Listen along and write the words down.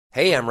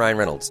Hey, I'm Ryan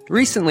Reynolds.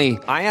 Recently,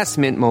 I asked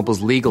Mint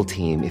Mobile's legal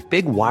team if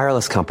big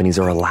wireless companies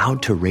are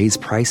allowed to raise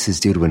prices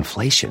due to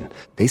inflation.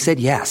 They said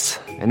yes.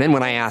 And then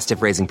when I asked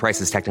if raising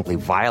prices technically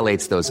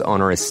violates those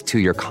onerous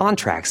two-year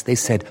contracts, they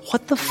said,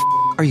 "What the f***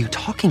 are you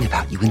talking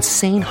about, you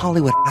insane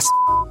Hollywood ass?"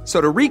 So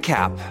to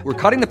recap, we're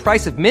cutting the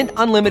price of Mint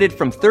Unlimited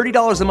from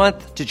 $30 a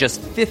month to just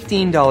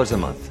 $15 a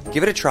month.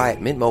 Give it a try at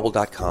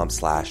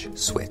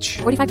mintmobile.com/switch.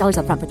 $45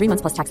 up front for 3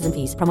 months plus taxes and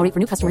fees. Promo rate for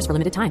new customers for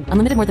limited time.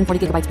 Unlimited more than 40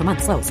 gigabytes per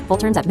month. Slows full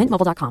terms at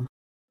mintmobile.com.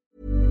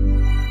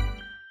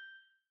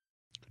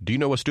 Do you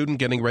know a student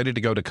getting ready to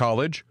go to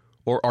college?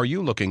 Or are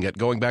you looking at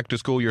going back to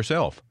school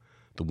yourself?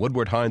 The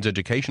Woodward Hines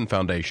Education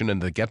Foundation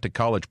and the Get to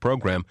College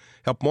program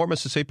help more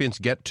Mississippians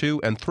get to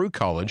and through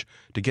college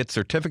to get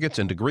certificates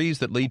and degrees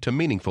that lead to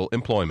meaningful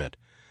employment.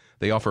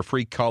 They offer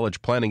free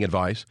college planning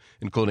advice,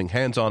 including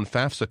hands-on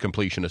FAFSA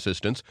completion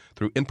assistance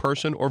through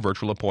in-person or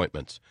virtual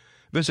appointments.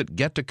 Visit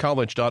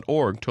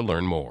gettocollege.org to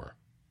learn more.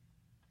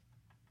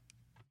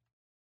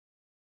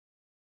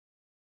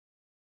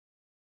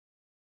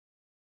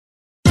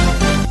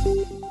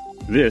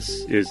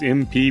 This is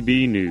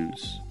MPB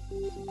News.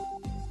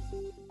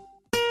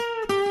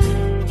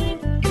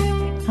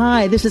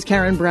 Hi, this is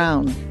Karen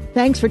Brown.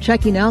 Thanks for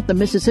checking out the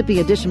Mississippi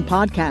Edition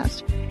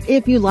podcast.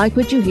 If you like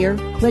what you hear,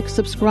 click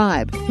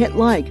subscribe, hit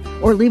like,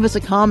 or leave us a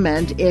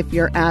comment if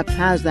your app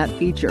has that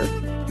feature.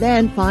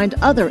 Then find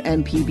other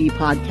MPB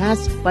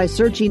podcasts by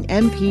searching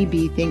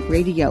MPB Think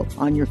Radio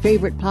on your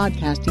favorite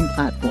podcasting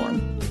platform.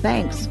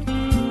 Thanks.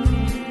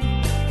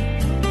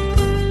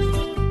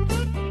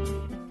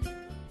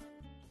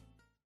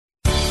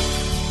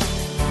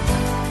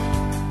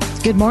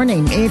 Good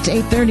morning. It's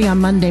 8:30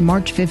 on Monday,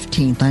 March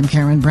 15th. I'm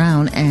Karen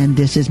Brown, and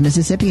this is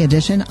Mississippi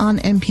Edition on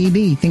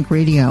MPB Think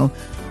Radio.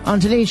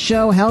 On today's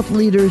show, health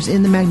leaders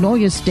in the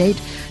Magnolia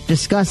State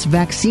discuss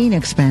vaccine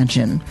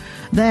expansion.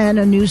 Then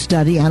a new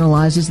study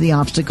analyzes the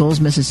obstacles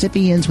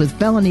Mississippians with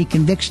felony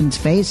convictions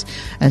face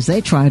as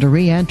they try to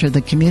re-enter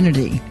the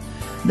community.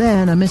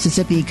 Then a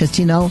Mississippi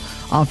casino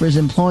offers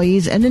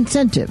employees an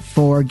incentive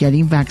for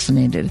getting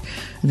vaccinated.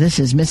 This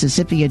is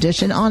Mississippi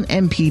Edition on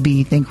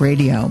MPB Think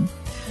Radio.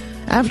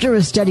 After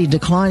a steady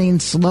declining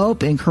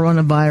slope in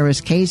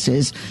coronavirus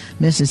cases,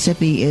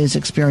 Mississippi is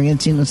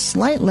experiencing a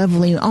slight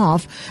leveling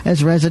off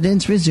as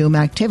residents resume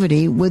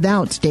activity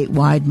without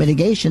statewide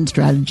mitigation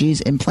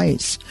strategies in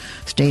place.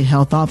 State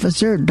Health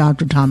Officer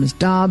Dr. Thomas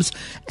Dobbs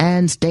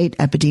and State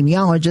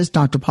Epidemiologist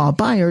Dr. Paul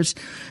Byers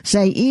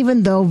say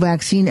even though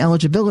vaccine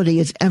eligibility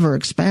is ever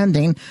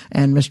expanding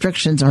and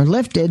restrictions are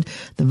lifted,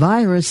 the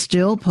virus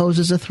still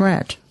poses a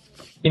threat.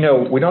 You know,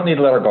 we don't need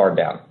to let our guard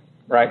down.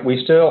 Right,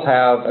 we still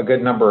have a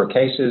good number of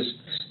cases,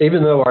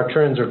 even though our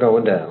trends are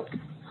going down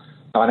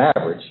on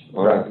average.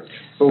 Right,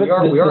 but we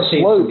are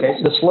seeing some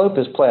cases. The slope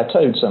has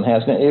plateaued some,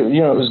 hasn't it?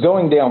 It was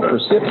going down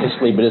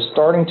precipitously, but it's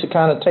starting to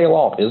kind of tail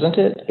off, isn't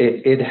it?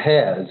 It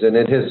has, and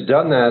it has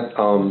done that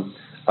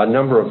a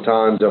number of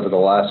times over the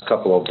last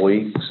couple of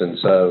weeks, and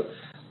so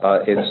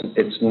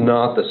it's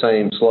not the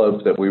same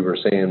slope that we were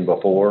seeing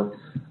before.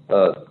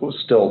 We're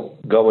still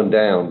going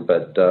down,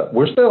 but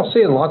we're still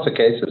seeing lots of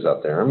cases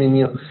out there. I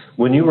mean,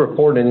 when you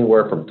report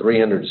anywhere from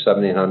 300 to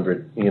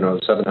 700,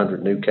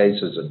 700 new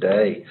cases a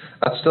day,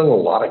 that's still a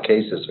lot of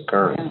cases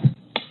occurring.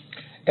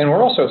 And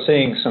we're also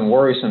seeing some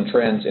worrisome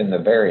trends in the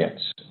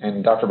variants.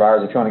 And Dr.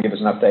 Byers, if you want to give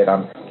us an update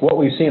on what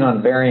we've seen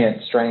on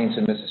variant strains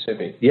in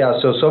Mississippi. Yeah,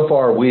 so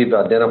far we've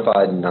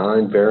identified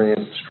 9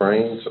 variant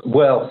strains.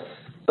 Well,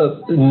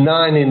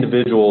 9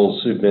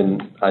 individuals who've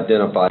been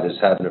identified as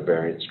having a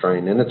variant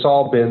strain, and it's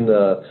all been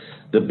the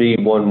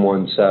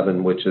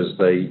B117, which is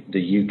the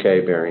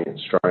UK variant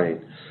strain.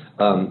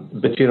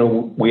 But,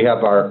 we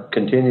have our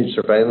continued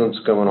surveillance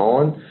going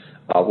on.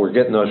 We're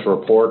getting those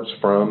reports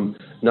from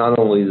not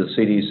only the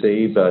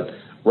CDC, but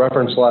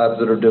reference labs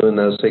that are doing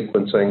those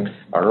sequencing,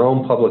 our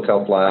own public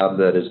health lab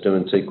that is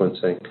doing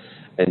sequencing.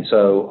 And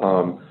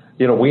so,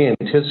 we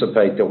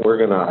anticipate that we're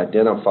going to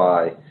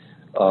identify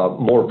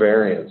more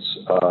variants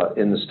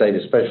in the state,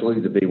 especially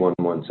the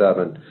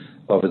B117,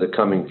 over the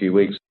coming few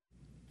weeks.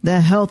 The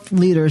health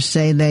leaders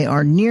say they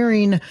are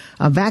nearing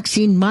a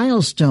vaccine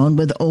milestone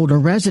with older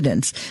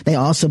residents. They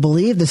also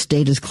believe the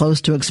state is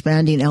close to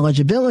expanding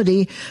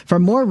eligibility for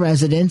more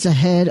residents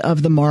ahead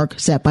of the mark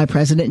set by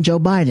President Joe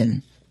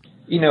Biden.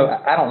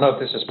 I don't know if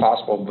this is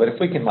possible, but if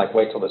we can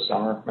wait till the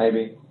summer,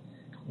 maybe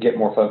get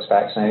more folks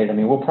vaccinated. I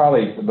mean, we'll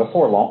probably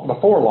before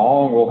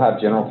long we'll have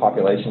general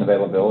population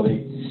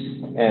availability.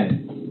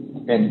 And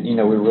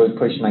we're really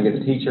pushing to get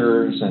the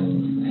teachers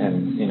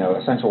and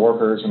essential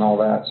workers and all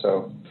that.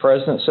 So the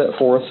President set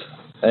forth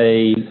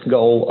a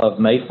goal of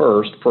May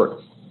 1st for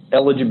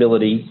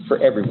eligibility for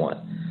everyone.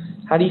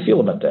 How do you feel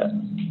about that?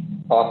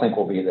 I think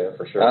we'll be there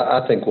for sure.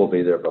 I think we'll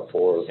be there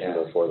before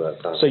that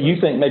time. So you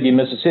think maybe in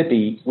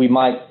Mississippi we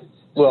might?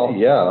 Well,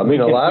 yeah. I mean,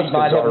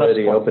 Alaska's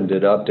already opened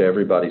it up to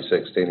everybody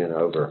 16 and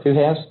over. Who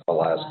has?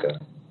 Alaska.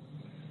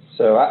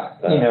 So I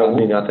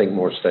think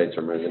more states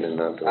are moving in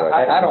that direction.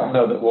 I don't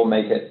know that we'll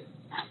make it.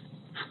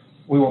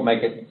 We won't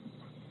make it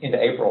into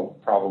April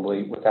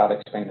probably without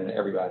expanding to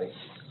everybody.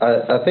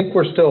 I think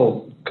we're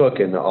still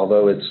cooking,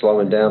 although it's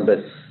slowing down, but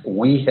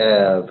we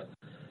have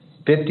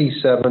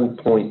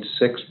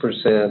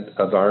 57.6%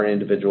 of our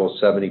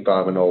individuals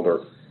 75 and older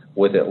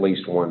with at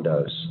least one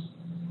dose.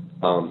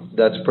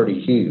 That's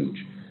pretty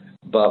huge.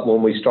 But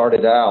when we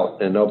started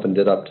out and opened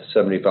it up to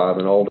 75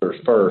 and older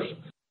first,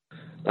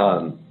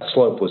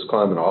 slope was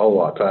climbing a whole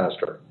lot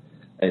faster.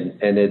 And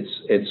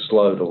it's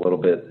slowed a little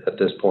bit at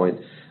this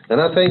point.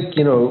 And I think,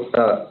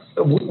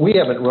 we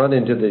haven't run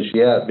into this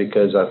yet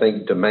because I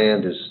think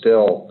demand is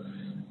still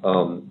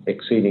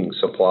exceeding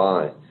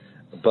supply.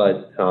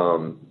 But,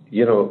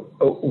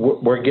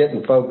 we're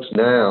getting folks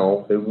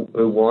now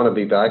who want to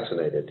be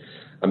vaccinated.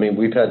 I mean,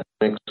 we've had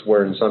things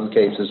where in some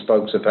cases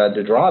folks have had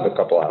to drive a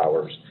couple of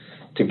hours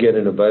to get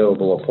an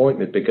available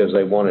appointment because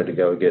they wanted to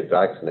go get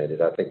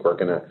vaccinated. I think we're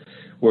gonna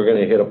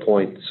hit a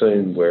point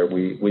soon where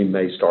we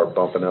may start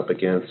bumping up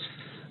against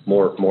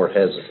more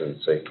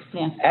hesitancy.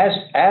 Yeah.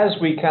 As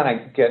we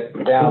kind of get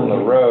down the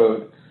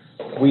road,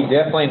 we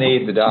definitely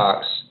need the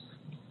docs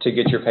to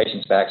get your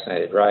patients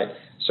vaccinated, right?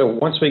 So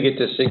once we get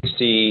to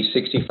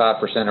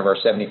 65% of our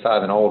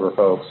 75 and older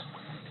folks,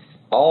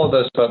 all of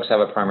those folks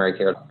have a primary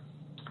care.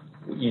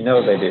 You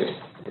know they do.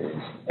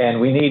 And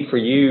we need for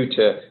you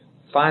to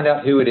find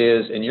out who it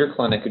is in your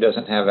clinic who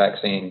doesn't have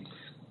vaccine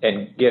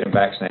and get them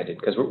vaccinated.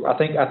 Because I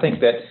think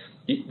that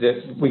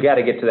we got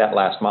to get to that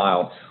last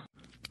mile.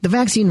 The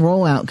vaccine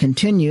rollout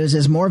continues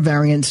as more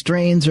variant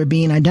strains are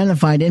being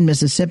identified in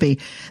Mississippi.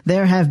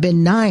 There have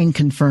been 9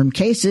 confirmed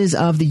cases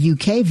of the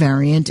UK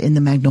variant in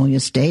the Magnolia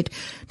State.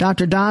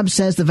 Dr. Dobbs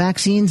says the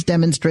vaccines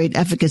demonstrate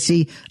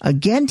efficacy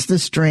against the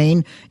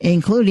strain,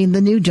 including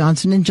the new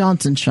Johnson &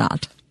 Johnson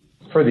shot.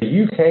 For the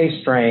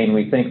UK strain,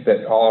 we think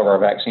that all of our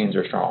vaccines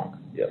are strong.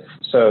 Yep.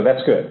 So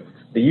that's good.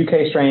 The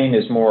UK strain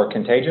is more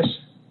contagious.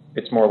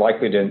 It's more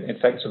likely to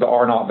infect, so the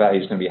R0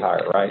 value is going to be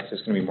higher, right? So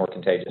it's going to be more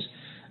contagious.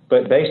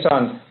 But based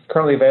on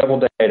currently available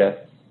data,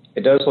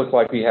 it does look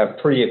like we have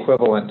pretty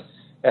equivalent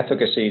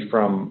efficacy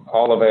from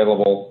all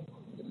available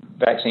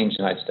vaccines in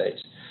the United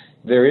States.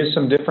 There is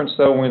some difference,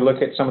 though, when we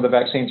look at some of the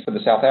vaccines for the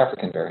South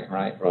African variant,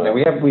 right? Now,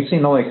 we've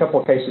seen only a couple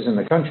of cases in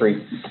the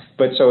country,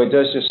 but so it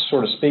does just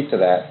sort of speak to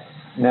that.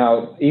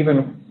 Now,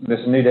 even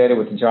this new data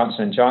with the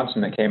Johnson &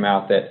 Johnson that came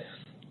out that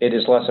it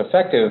is less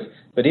effective,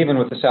 but even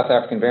with the South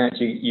African variants,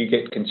 you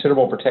get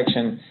considerable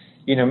protection,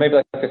 maybe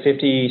like a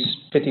 55%,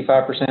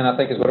 I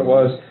think is what it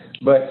was,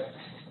 but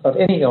of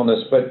any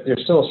illness, but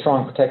there's still a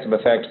strong protective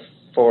effect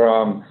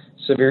for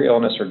severe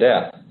illness or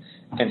death.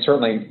 And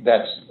certainly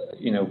that's,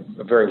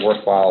 a very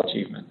worthwhile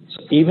achievement.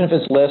 Even if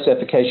it's less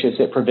efficacious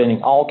at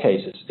preventing all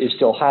cases, it's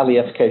still highly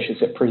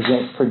efficacious at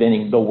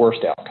preventing the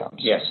worst outcomes.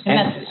 Yes.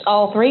 And that's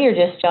all 3 or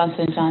just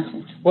Johnson &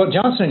 Johnson? Well,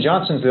 Johnson &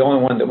 Johnson's the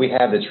only one that we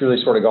have that's really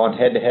sort of gone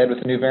head-to-head with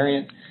the new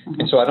variant.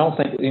 Mm-hmm. And so I don't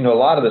think, a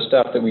lot of the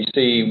stuff that we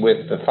see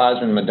with the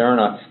Pfizer and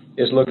Moderna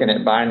is looking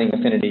at binding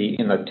affinity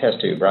in the test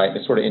tube, right?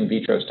 It's sort of in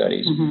vitro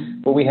studies.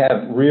 Mm-hmm. But we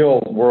have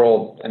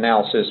real-world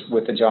analysis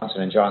with the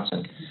Johnson &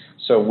 Johnson.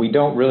 So we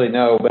don't really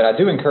know. But I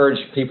do encourage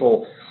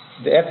people.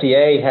 The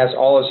FDA has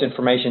all this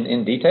information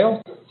in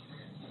detail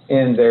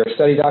in their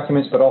study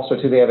documents, but also,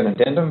 too, they have an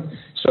addendum.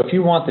 So if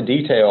you want the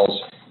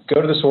details,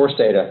 go to the source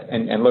data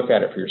and look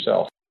at it for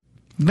yourself.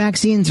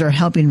 Vaccines are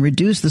helping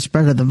reduce the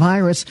spread of the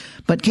virus,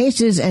 but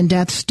cases and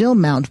deaths still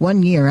mount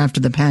 1 year after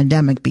the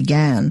pandemic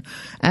began.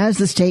 As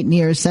the state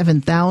nears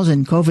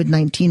 7,000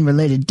 COVID-19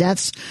 related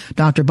deaths,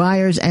 Dr.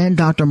 Byers and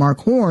Dr.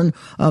 Mark Horn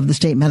of the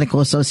State Medical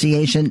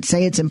Association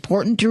say it's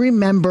important to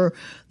remember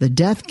the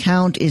death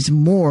count is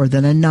more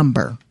than a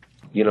number.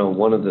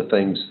 One of the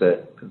things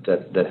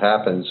that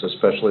happens,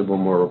 especially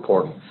when we're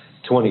reporting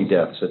 20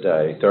 deaths a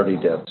day, 30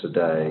 deaths a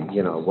day,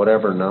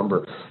 whatever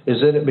number,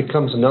 is that it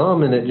becomes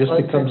numb and it just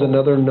becomes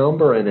another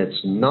number, and it's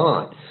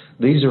not.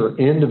 These are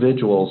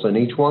individuals, and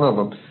each one of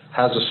them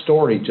has a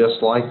story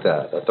just like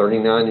that. A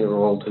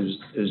 39-year-old who's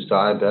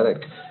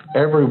diabetic,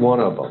 every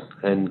one of them.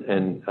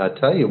 And I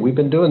tell you, we've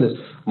been doing this.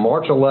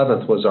 March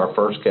 11th was our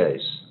first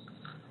case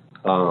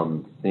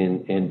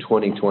in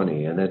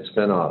 2020, and it's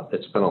been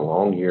a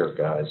long year,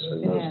 guys.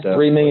 And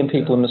 3 million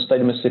people in the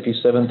state of Mississippi,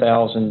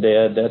 7,000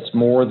 dead. That's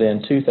more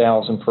than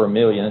 2,000 per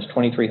million. That's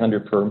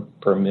 2,300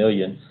 per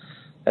million.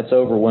 That's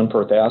over 1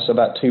 per 1,000, so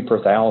about 2 per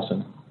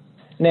 1,000.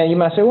 Now you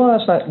might say, well,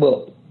 that's not.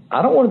 Well,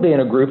 I don't want to be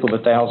in a group of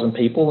 1,000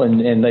 people,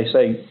 and they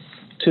say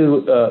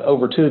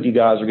over 2 of you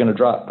guys are going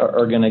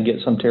to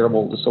get some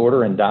terrible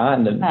disorder and die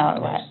in the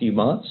next few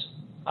months.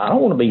 I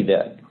don't want to be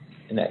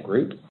in that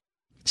group.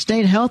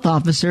 State Health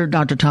Officer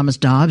Dr. Thomas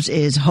Dobbs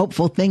is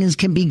hopeful things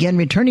can begin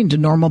returning to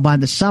normal by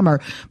the summer,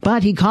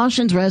 but he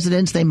cautions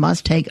residents they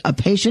must take a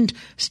patient,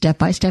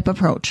 step-by-step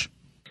approach.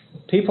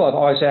 People have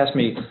always asked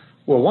me,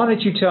 well, why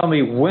don't you tell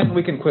me when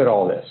we can quit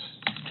all this?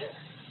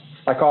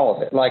 Like all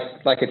of it, like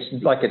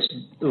it's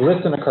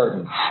lifting a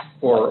curtain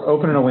or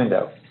opening a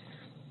window.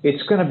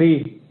 It's going to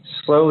be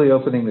slowly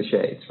opening the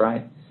shades,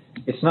 right?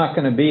 It's not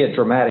going to be a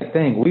dramatic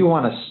thing. We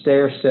want to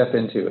stair-step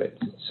into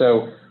it.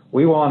 So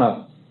we want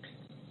to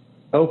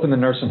open the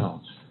nursing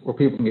homes where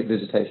people can get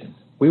visitation.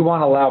 We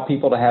want to allow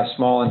people to have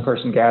small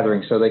in-person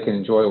gatherings so they can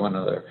enjoy one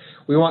another.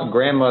 We want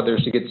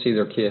grandmothers to get to see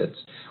their kids.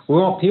 We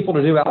want people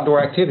to do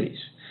outdoor activities,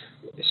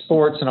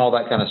 sports and all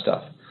that kind of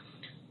stuff.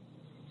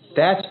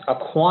 That's a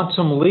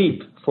quantum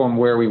leap from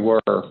where we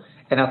were,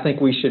 and I think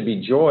we should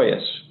be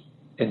joyous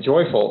and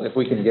joyful if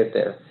we can get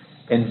there.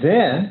 And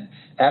then,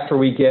 after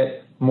we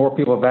get more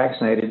people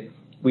vaccinated,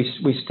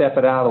 we step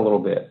it out a little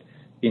bit.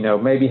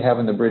 Maybe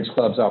having the bridge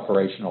clubs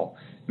operational,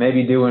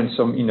 maybe doing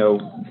some,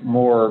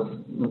 more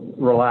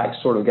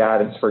relaxed sort of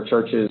guidance for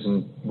churches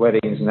and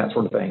weddings and that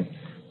sort of thing.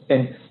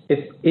 And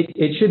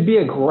it should be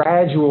a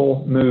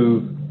gradual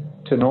move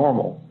to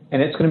normal,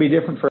 and it's going to be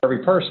different for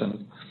every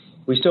person.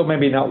 We still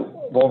maybe not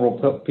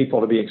vulnerable people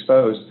to be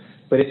exposed,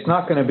 but it's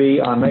not going to be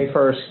on May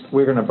 1st,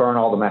 we're going to burn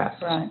all the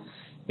masks. Right.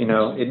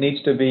 It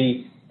needs to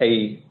be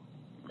a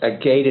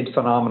gated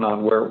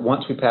phenomenon where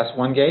once we pass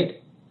one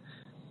gate,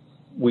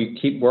 we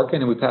keep working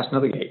and we pass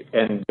another gate.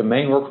 And the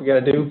main work we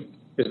got to do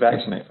is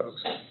vaccinate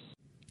folks.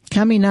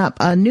 Coming up,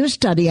 a new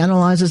study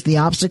analyzes the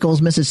obstacles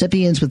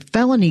Mississippians with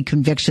felony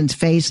convictions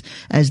face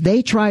as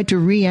they try to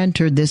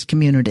re-enter this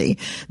community.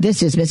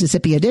 This is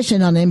Mississippi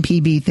Edition on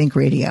MPB Think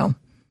Radio.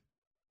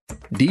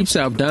 Deep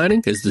South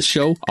Dining is the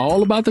show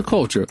all about the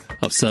culture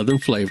of Southern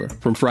flavor,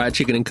 from fried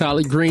chicken and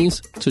collard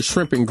greens to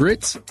shrimp and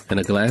grits and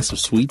a glass of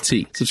sweet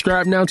tea.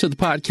 Subscribe now to the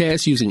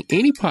podcast using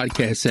any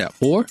podcast app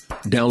or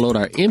download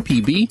our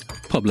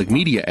MPB Public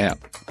Media app.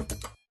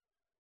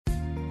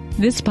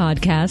 This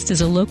podcast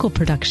is a local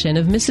production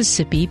of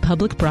Mississippi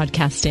Public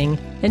Broadcasting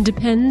and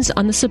depends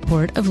on the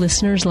support of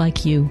listeners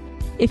like you.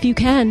 If you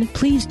can,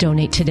 please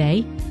donate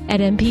today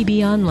at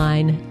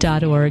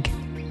mpbonline.org.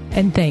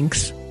 And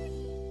thanks.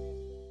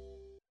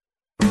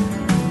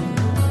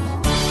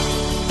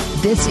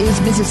 This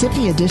is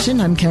Mississippi Edition.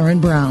 I'm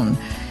Karen Brown.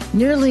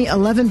 Nearly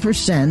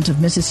 11%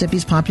 of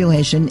Mississippi's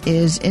population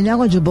is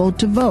ineligible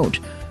to vote,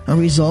 a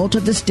result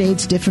of the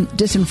state's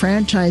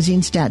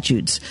disenfranchising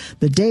statutes.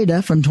 The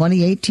data from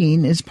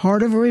 2018 is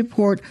part of a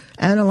report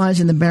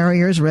analyzing the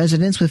barriers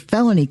residents with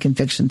felony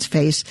convictions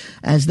face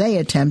as they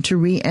attempt to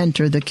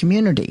re-enter the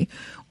community.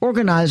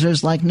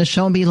 Organizers like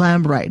Nashomi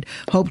Lambright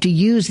hope to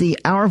use the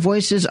Our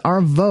Voices,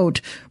 Our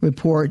Vote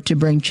report to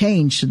bring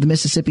change to the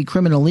Mississippi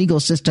criminal legal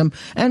system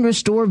and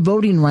restore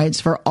voting rights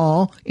for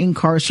all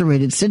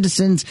incarcerated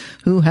citizens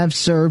who have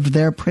served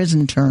their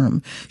prison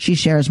term. She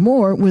shares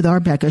more with our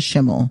Becca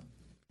Schimmel.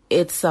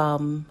 It's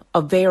a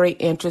very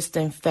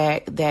interesting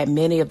fact that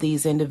many of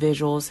these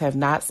individuals have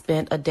not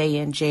spent a day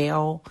in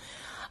jail,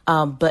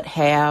 but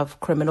have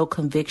criminal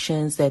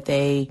convictions that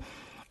they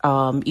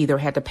either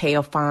had to pay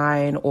a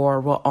fine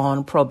or were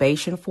on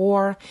probation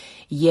for,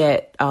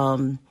 yet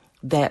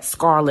that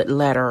scarlet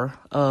letter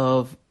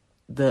of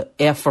the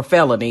F for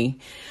felony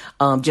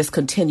just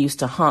continues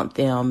to haunt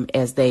them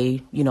as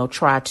they,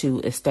 try to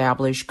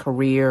establish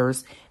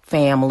careers,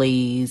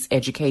 families,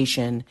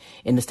 education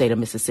in the state of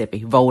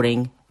Mississippi,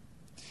 voting.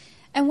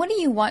 And what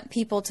do you want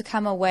people to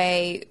come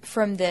away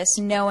from this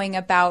knowing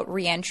about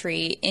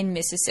reentry in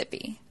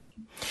Mississippi?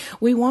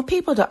 We want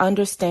people to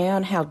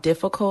understand how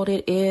difficult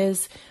it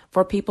is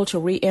for people to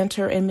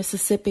re-enter in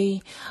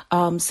Mississippi,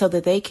 so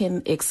that they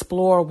can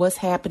explore what's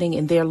happening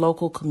in their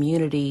local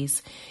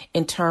communities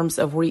in terms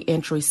of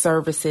re-entry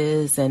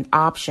services and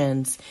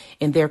options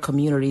in their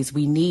communities.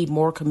 We need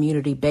more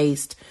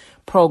community-based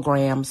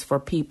programs for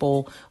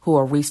people who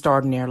are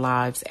restarting their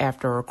lives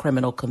after a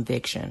criminal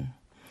conviction.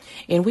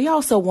 And we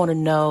also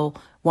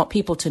want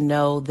people to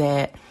know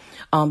that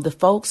the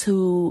folks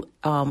who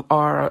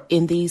are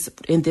in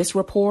this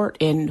report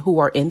and who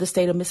are in the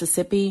state of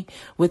Mississippi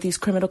with these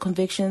criminal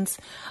convictions,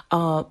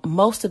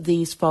 most of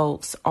these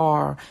folks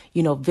are,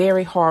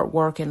 very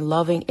hardworking,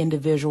 loving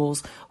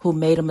individuals who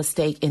made a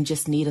mistake and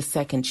just need a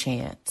second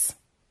chance.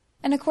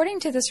 And according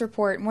to this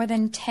report, more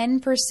than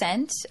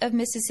 10% of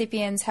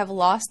Mississippians have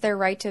lost their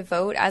right to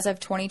vote as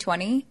of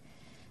 2020.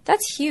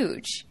 That's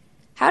huge.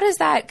 How does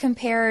that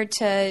compare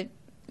to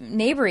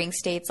neighboring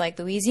states like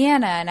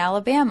Louisiana and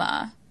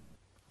Alabama?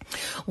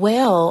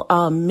 Well,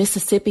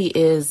 Mississippi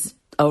is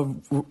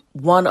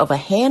one of a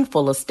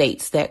handful of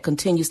states that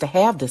continues to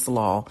have this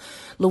law.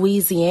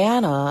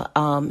 Louisiana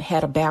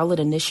had a ballot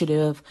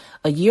initiative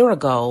a year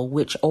ago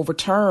which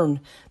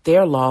overturned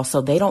their law, so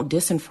they don't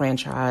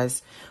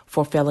disenfranchise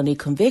for felony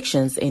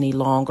convictions any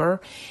longer.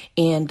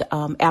 And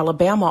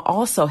Alabama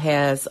also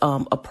has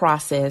a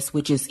process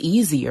which is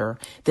easier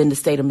than the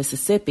state of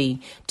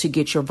Mississippi to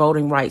get your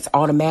voting rights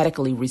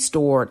automatically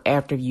restored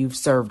after you've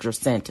served your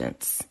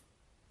sentence.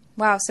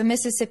 Wow, so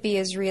Mississippi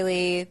is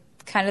really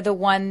kind of the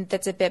one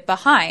that's a bit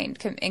behind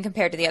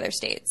compared to the other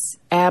states.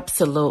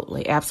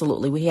 Absolutely,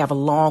 absolutely. We have a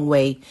long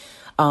way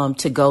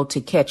to go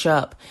to catch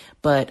up.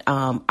 But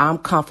I'm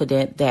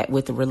confident that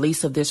with the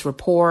release of this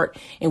report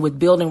and with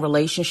building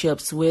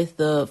relationships with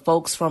the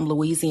folks from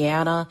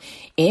Louisiana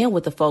and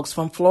with the folks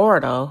from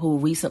Florida who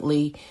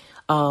recently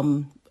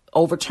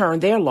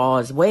overturned their law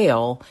as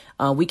well,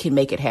 we can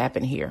make it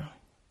happen here.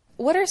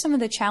 What are some of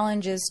the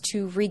challenges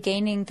to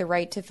regaining the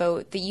right to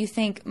vote that you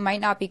think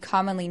might not be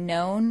commonly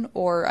known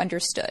or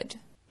understood?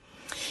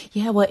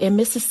 Yeah, well, in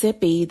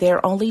Mississippi, there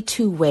are only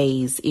two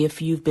ways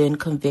if you've been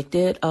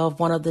convicted of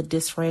one of the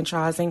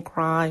disfranchising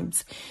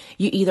crimes.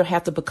 You either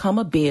have to become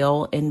a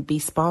bill and be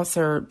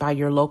sponsored by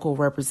your local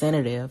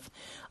representative,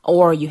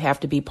 or you have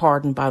to be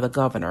pardoned by the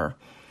governor.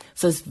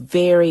 So it's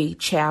very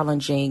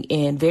challenging,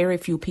 and very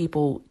few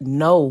people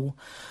know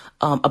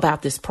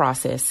about this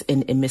process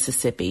in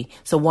Mississippi.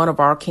 So one of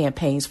our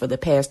campaigns for the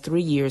past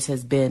 3 years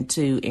has been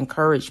to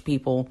encourage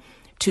people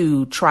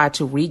to try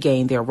to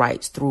regain their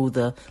rights through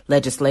the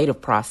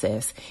legislative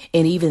process.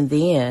 And even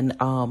then,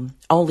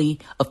 only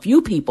a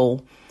few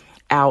people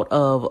out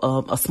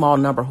of a small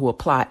number who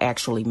apply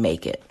actually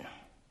make it.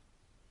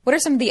 What are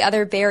some of the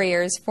other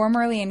barriers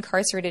formerly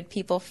incarcerated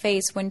people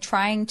face when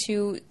trying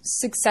to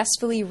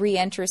successfully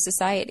re-enter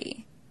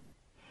society?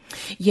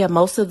 Yeah,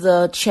 most of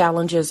the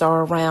challenges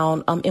are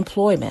around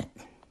employment.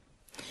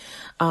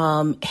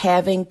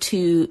 Having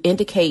to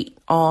indicate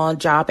on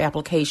job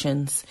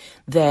applications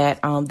that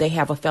they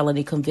have a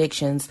felony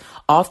convictions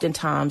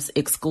oftentimes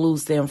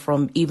excludes them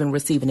from even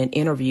receiving an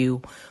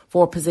interview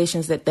for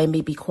positions that they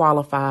may be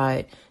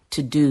qualified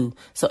to do.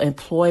 So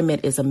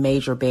employment is a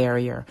major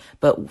barrier,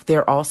 but there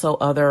are also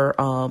other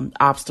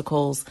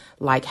obstacles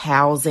like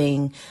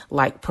housing,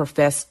 like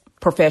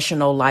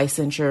professional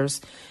licensures.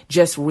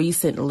 Just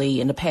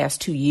recently, in the past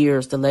 2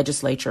 years, the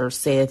legislature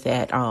said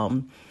that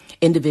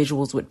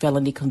individuals with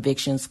felony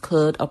convictions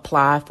could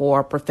apply for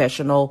a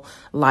professional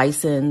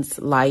license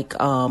like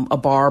a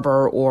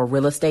barber or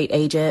real estate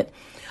agent.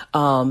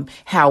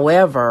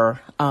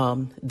 However,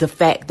 the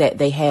fact that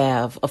they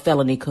have a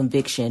felony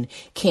conviction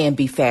can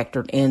be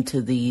factored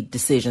into the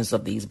decisions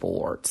of these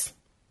boards.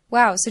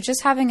 Wow, so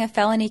just having a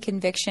felony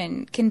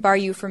conviction can bar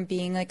you from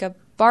being like a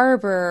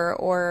barber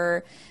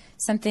or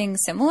something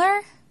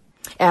similar?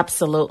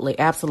 Absolutely,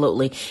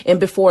 absolutely. And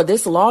before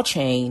this law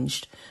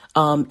changed,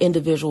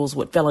 individuals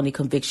with felony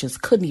convictions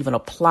couldn't even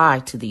apply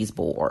to these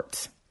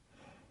boards.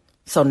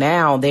 So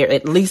now they're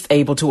at least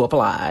able to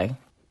apply.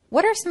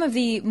 What are some of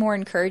the more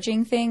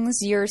encouraging things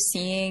you're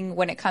seeing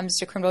when it comes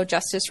to criminal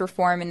justice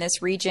reform in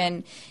this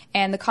region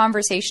and the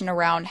conversation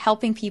around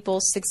helping people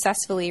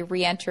successfully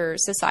re-enter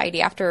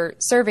society after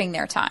serving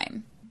their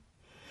time?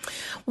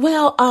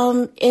 Well,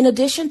 in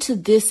addition to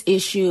this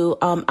issue,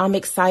 I'm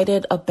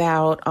excited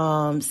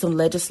about some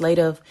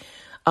legislative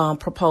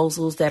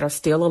proposals that are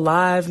still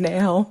alive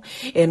now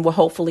and will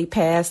hopefully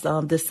pass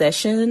this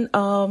session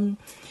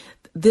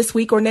this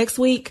week or next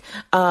week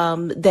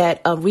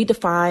that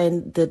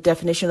redefine the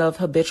definition of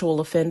habitual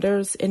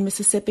offenders in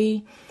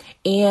Mississippi.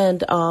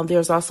 And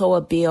there's also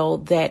a bill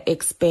that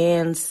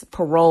expands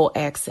parole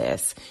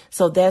access.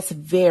 So that's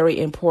very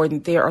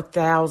important. There are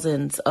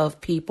thousands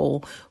of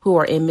people who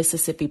are in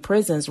Mississippi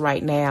prisons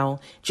right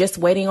now just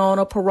waiting on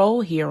a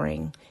parole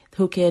hearing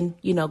who can,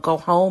 go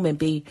home and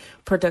be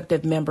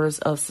productive members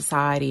of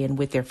society and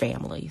with their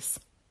families.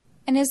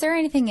 And is there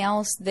anything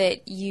else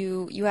that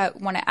you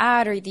want to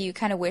add or that you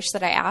kind of wish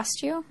that I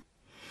asked you?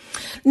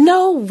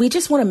 No, we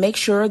just want to make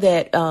sure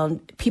that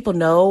people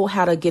know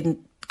how to get in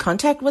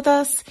contact with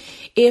us.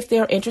 If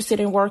they're interested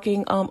in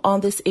working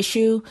on this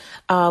issue,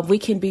 we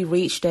can be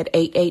reached at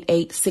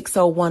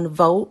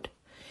 888-601-VOTE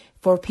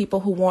for people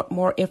who want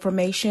more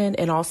information,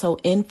 and also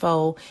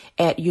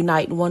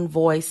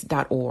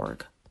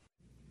info@uniteonevoice.org.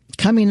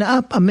 Coming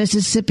up, a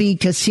Mississippi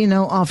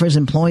casino offers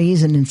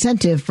employees an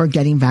incentive for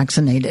getting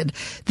vaccinated.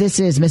 This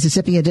is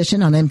Mississippi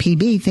Edition on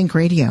MPB Think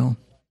Radio.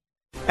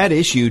 At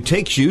Issue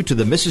takes you to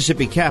the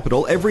Mississippi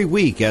Capitol every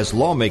week as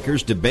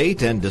lawmakers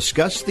debate and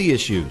discuss the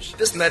issues.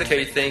 This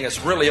Medicaid thing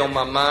is really on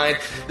my mind.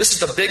 This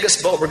is the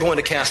biggest vote we're going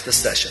to cast this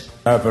session.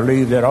 I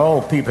believe that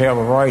all people have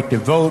a right to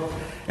vote,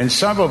 and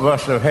some of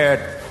us have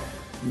had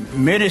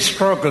many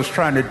struggles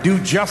trying to do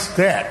just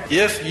that.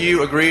 If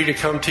you agree to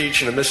come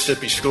teach in a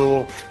Mississippi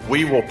school,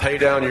 we will pay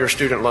down your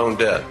student loan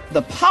debt.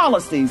 The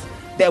policies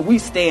that we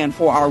stand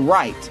for are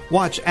right.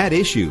 Watch At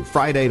Issue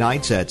Friday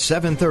nights at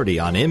 7:30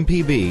 on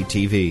MPB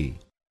TV.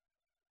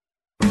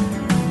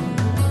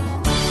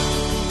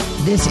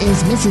 This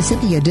is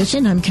Mississippi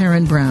Edition. I'm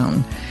Karen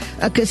Brown.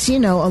 A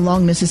casino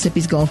along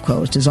Mississippi's Gulf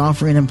Coast is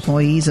offering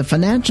employees a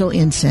financial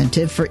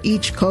incentive for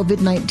each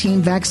COVID-19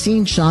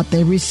 vaccine shot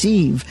they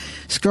receive.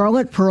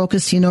 Scarlet Pearl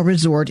Casino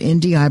Resort in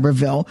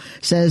D'Iberville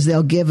says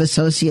they'll give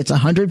associates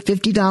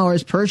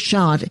 $150 per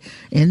shot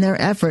in their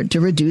effort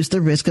to reduce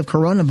the risk of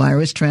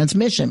coronavirus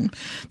transmission.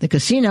 The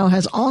casino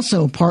has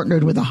also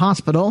partnered with a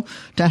hospital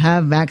to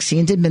have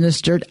vaccines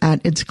administered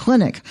at its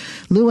clinic.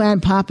 Lou Ann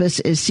Pappas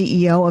is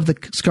CEO of the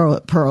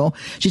Scarlet Pearl.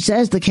 She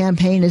says the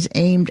campaign is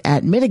aimed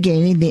at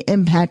mitigating the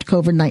impact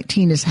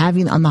COVID-19 is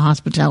having on the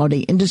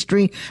hospitality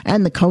industry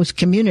and the coast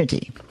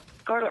community.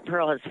 Scarlet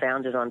Pearl is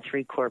founded on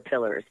three core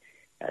pillars.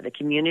 The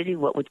community,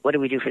 what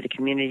do we do for the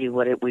community,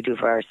 what do we do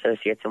for our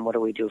associates, and what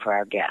do we do for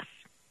our guests?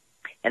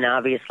 And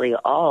obviously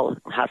all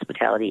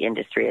hospitality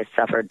industry has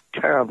suffered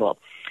terrible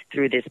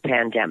through this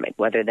pandemic,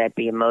 whether that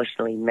be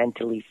emotionally,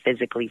 mentally,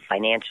 physically,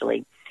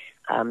 financially.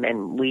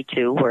 And we,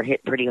 too, were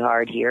hit pretty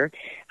hard here.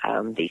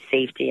 The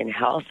safety and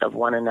health of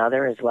one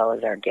another as well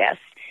as our guests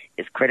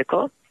is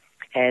critical.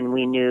 And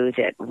we knew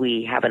that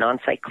we have an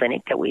on-site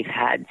clinic that we've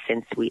had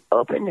since we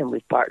opened, and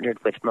we've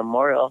partnered with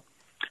Memorial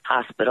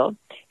Hospital.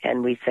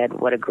 And we said,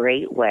 what a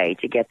great way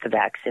to get the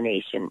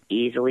vaccination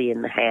easily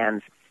in the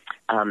hands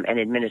and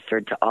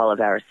administered to all of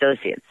our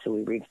associates. So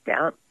we reached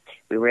out.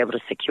 We were able to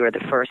secure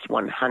the first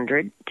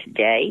 100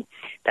 today.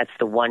 That's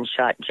the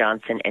one-shot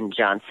Johnson &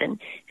 Johnson,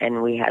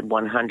 and we had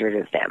 100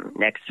 of them.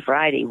 Next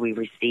Friday, we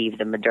received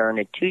the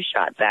Moderna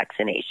 2-shot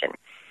vaccination.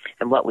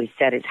 And what we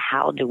said is,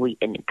 how do we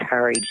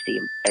encourage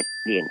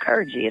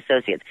the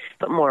associates,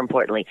 but more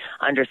importantly,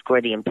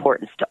 underscore the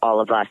importance to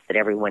all of us that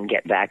everyone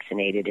get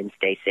vaccinated and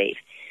stay safe.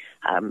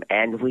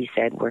 And we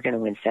said we're going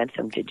to incent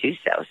them to do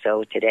so.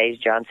 So today's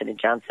Johnson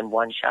 & Johnson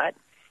 1-shot.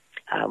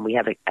 We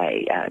have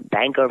a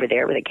bank over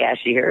there with a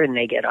cashier, and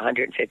they get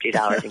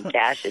 $150 in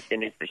cash as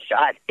soon as the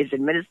shot is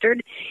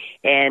administered.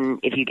 And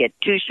if you get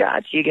 2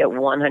 shots, you get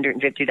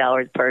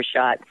 $150 per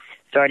shot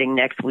starting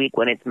next week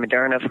when it's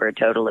Moderna, for a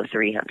total of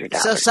 $300.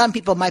 So some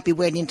people might be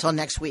waiting until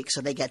next week so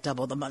they get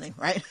double the money,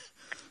 right?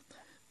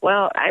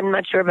 Well, I'm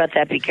not sure about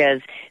that because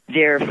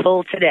they're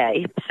full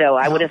today, so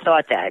I would have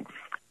thought that.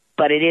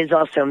 But it is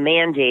also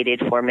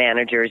mandated for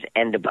managers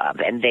and above,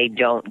 and they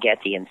don't get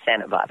the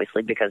incentive,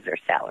 obviously, because they're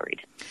salaried.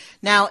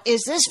 Now,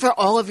 is this for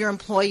all of your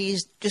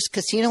employees, just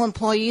casino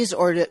employees,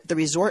 or the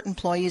resort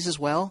employees as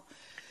well?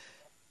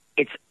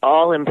 It's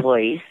all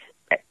employees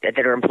that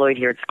are employed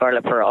here at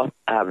Scarlet Pearl,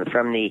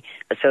 from the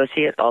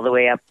associate all the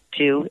way up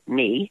to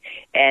me,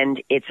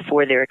 and it's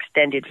for their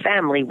extended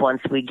family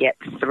once we get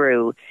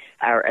through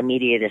our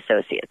immediate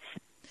associates.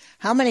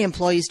 How many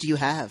employees do you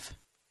have?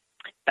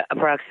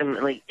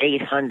 Approximately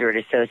 800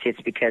 associates,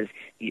 because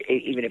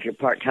even if you're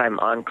part-time,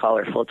 on-call,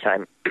 or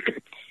full-time,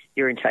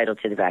 you're entitled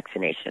to the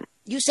vaccination.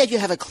 You said you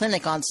have a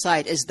clinic on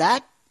site. Is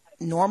that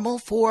normal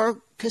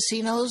for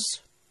casinos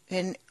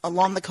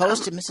along the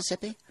coast in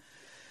Mississippi?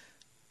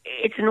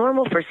 It's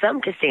normal for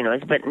some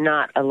casinos, but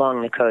not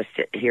along the coast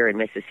here in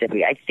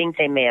Mississippi. I think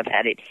they may have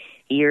had it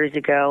years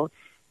ago,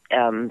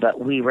 but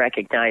we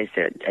recognized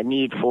a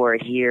need for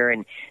it here,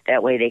 and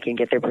that way they can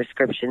get their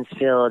prescriptions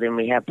filled, and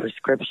we have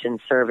prescription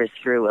service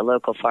through a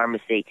local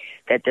pharmacy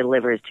that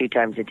delivers 2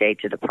 times a day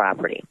to the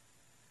property.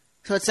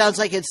 So it sounds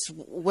like it's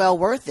well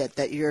worth it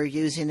that you're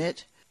using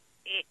it.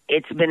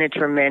 It's been a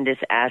tremendous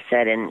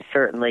asset, and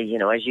certainly,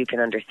 as you can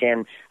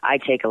understand, I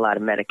take a lot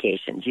of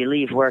medications. You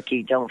leave work,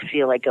 you don't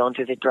feel like going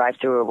through the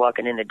drive-thru or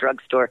walking in the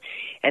drugstore,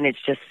 and it's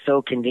just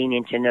so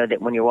convenient to know that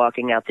when you're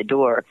walking out the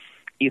door,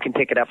 you can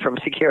pick it up from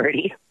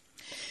security.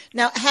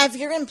 Now, have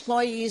your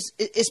employees,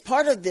 is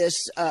part of this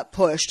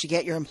push to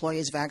get your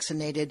employees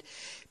vaccinated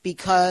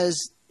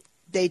because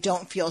they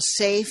don't feel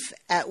safe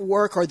at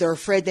work, or they're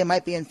afraid they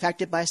might be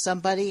infected by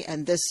somebody,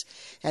 and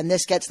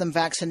this gets them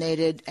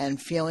vaccinated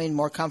and feeling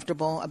more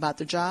comfortable about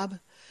the job?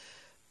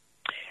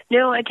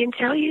 No, I can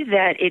tell you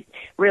that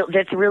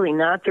that's really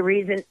not the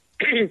reason.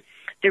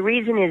 The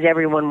reason is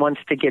everyone wants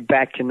to get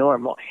back to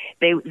normal.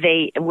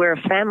 We're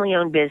a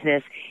family-owned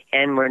business,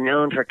 and we're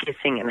known for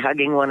kissing and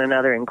hugging one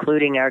another,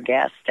 including our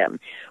guests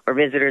or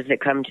visitors that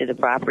come to the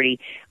property.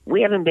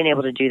 We haven't been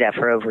able to do that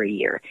for over a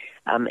year,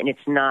 and it's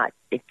not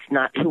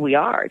who we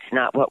are. It's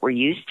not what we're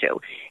used to.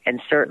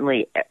 And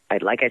certainly,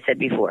 like I said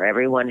before,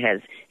 everyone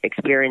has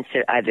experienced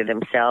it, either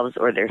themselves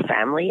or their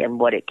family, and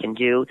what it can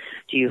do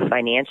to you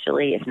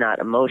financially, if not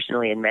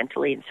emotionally and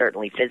mentally, and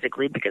certainly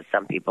physically, because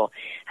some people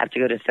have to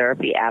go to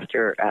therapy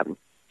after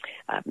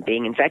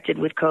being infected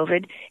with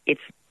COVID.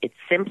 It's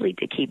simply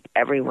to keep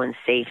everyone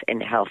safe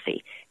and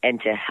healthy,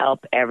 and to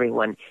help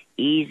everyone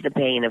ease the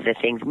pain of the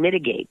things,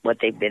 mitigate what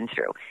they've been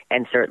through,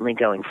 and certainly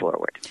going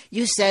forward.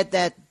 You said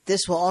that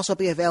this will also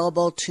be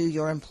available to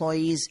your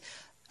employees'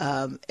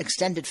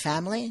 extended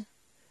family?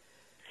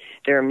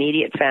 Their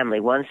immediate family.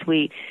 Once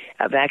we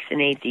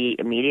vaccinate the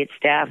immediate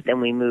staff, then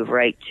we move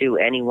right to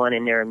anyone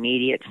in their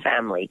immediate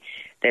family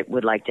that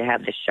would like to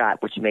have the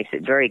shot, which makes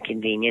it very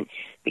convenient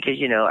because,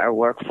 our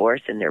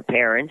workforce and their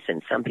parents,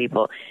 and some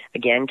people,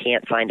 again,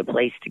 can't find a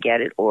place to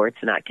get it, or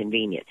it's not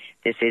convenient.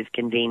 This is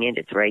convenient.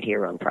 It's right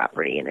here on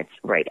property, and it's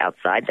right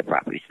outside the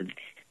property. So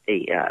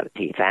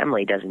the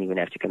family doesn't even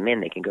have to come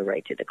in. They can go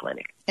right to the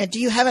clinic. And do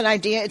you have an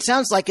idea? It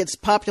sounds like it's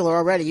popular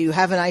already. You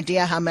have an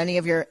idea how many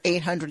of your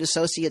 800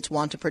 associates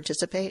want to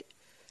participate?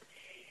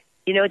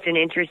 It's an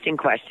interesting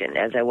question.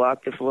 As I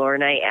walk the floor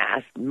and I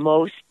ask,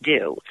 most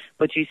do,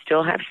 but you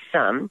still have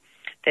some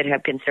that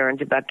have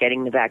concerns about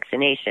getting the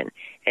vaccination.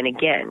 And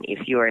again,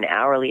 if you're an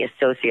hourly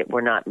associate,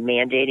 we're not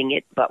mandating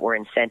it, but we're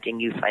incenting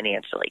you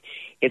financially.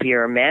 If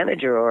you're a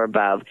manager or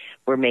above,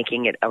 we're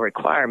making it a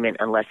requirement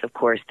unless, of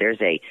course,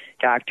 there's a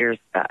doctor's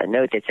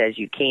note that says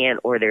you can,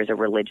 or there's a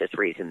religious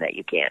reason that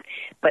you can't.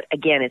 But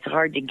again, it's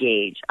hard to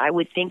gauge. I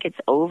would think it's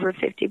over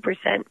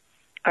 50%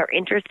 are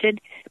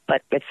interested,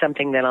 but it's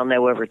something that I'll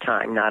know over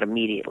time, not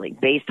immediately.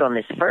 Based on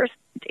this first,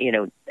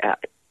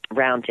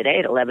 round today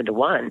at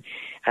 11-1,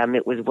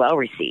 it was well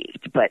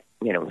received, but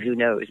who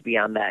knows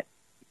beyond that.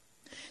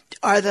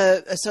 Are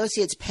the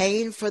associates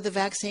paying for the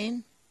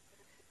vaccine?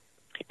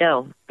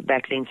 No, the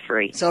vaccine's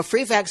free. So a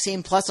free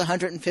vaccine plus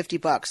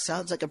 $150.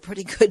 Sounds like a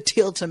pretty good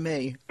deal to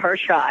me. Per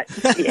shot,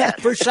 yes.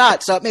 Per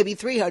shot, so maybe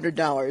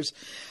 $300.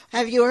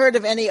 Have you heard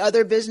of any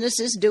other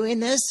businesses doing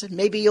this?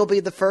 Maybe you'll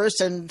be the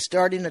first and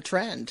starting a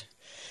trend.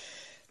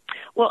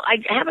 Well, I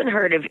haven't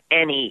heard of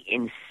any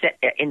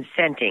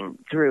incenting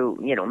through,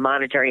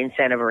 monetary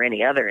incentive or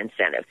any other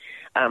incentive.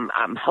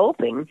 I'm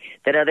hoping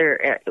that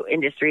other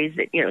industries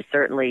that,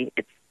 certainly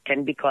it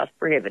can be cost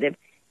prohibitive,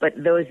 but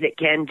those that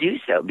can do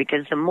so,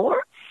 because the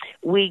more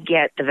we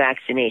get the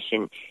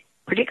vaccination,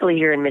 particularly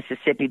here in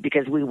Mississippi,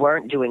 because we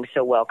weren't doing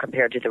so well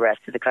compared to the rest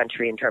of the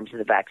country in terms of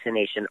the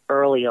vaccination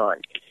early on.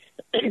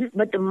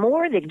 But the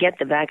more that get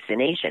the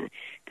vaccination,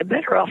 the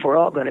better off we're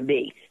all going to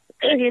be.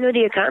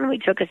 The economy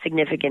took a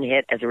significant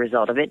hit as a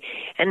result of it,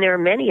 and there are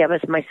many of us,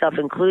 myself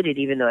included,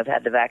 even though I've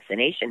had the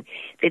vaccination,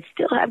 that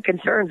still have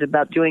concerns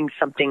about doing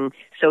something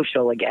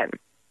social again.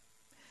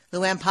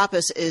 Luann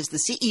Pappas is the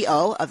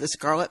CEO of the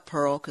Scarlet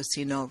Pearl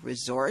Casino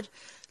Resort.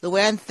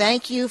 Luann,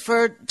 thank you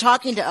for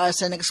talking to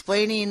us and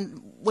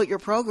explaining what your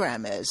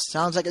program is.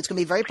 Sounds like it's going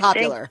to be very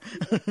popular.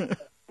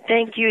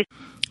 Thank you.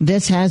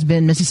 This has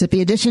been Mississippi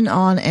Edition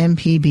on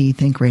MPB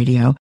Think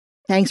Radio.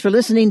 Thanks for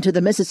listening to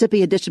the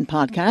Mississippi Edition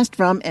podcast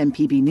from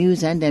MPB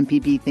News and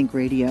MPB Think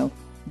Radio.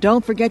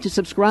 Don't forget to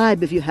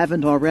subscribe if you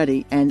haven't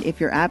already, and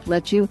if your app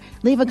lets you,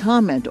 leave a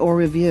comment or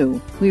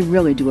review. We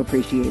really do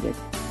appreciate it.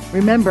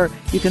 Remember,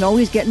 you can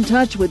always get in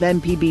touch with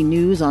MPB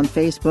News on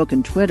Facebook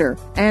and Twitter,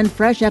 and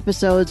fresh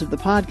episodes of the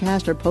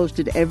podcast are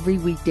posted every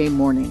weekday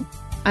morning.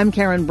 I'm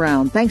Karen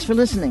Brown. Thanks for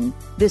listening.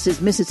 This is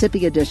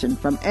Mississippi Edition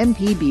from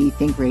MPB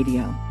Think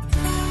Radio.